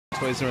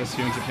Toys R Us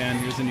here in Japan.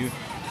 Here's a new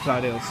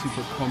Plarail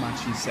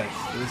Superkomachi set.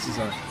 This is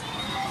a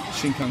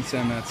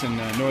Shinkansen that's in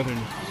northern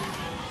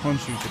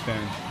Honshu,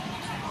 Japan.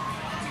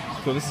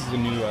 So this is a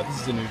new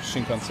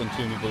Shinkansen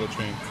 2, new bullet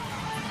train.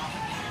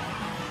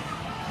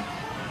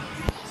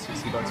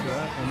 60 bucks for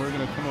that. And we're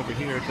gonna come over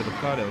here to the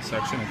Plarail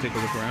section and take a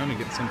look around and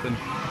get something.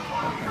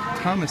 A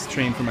Thomas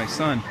train for my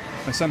son.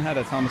 My son had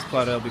a Thomas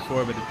Plarail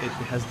before, but it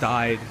has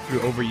died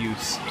through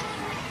overuse.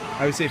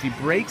 I would say if he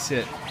breaks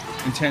it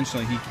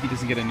intentionally, he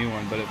doesn't get a new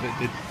one, but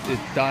it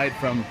died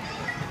from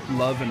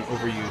love and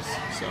overuse,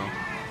 so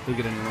he'll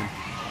get a new one.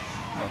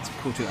 That's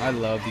cool too. I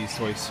love these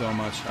toys so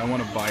much. I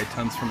want to buy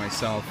tons for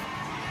myself.